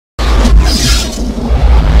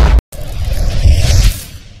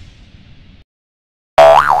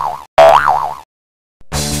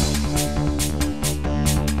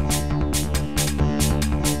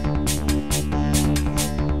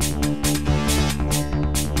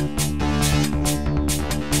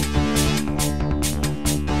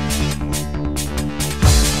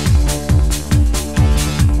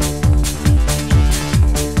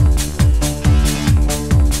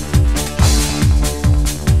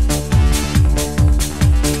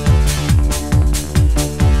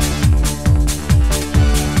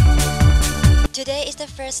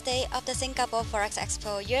first day of the Singapore FOREX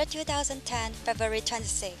EXPO year 2010, February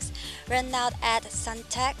 26, run out at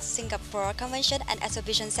Suntec Singapore Convention and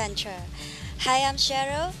Exhibition Center. Hi, I'm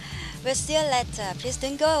Cheryl. We'll see you later. Please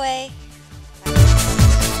don't go away.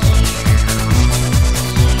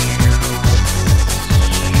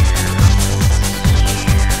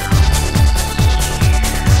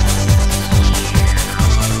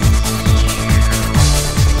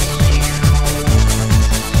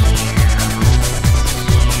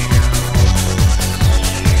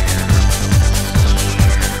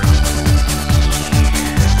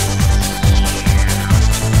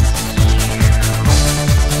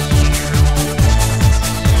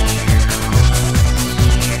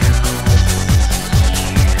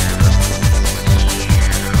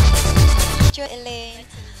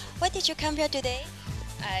 What did you come here today?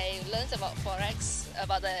 I learned about Forex,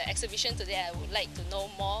 about the exhibition today. I would like to know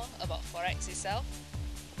more about Forex itself.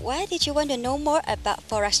 Why did you want to know more about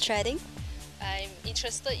Forex trading? I'm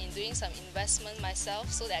interested in doing some investment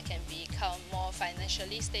myself so that I can become more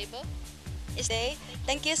financially stable.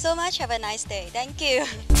 Thank you so much. Have a nice day. Thank you.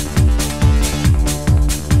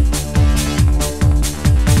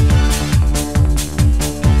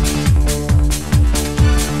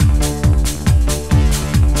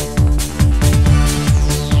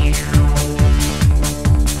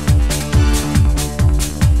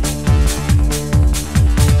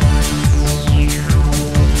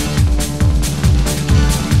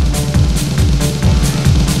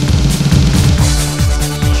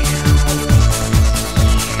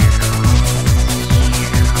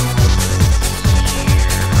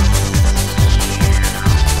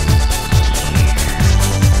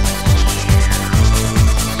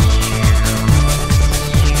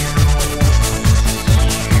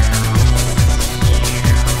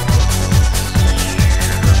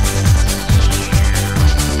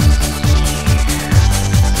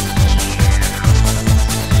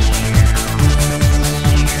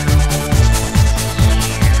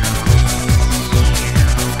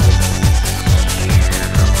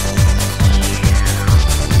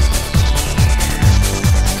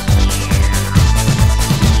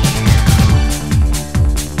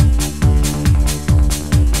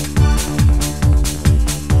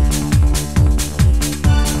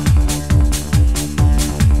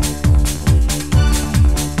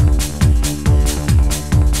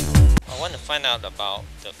 Find out about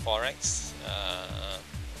the Forex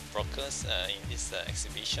brokers in this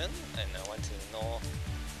exhibition, and I want to know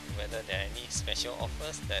whether there are any special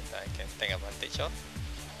offers that I can take advantage of.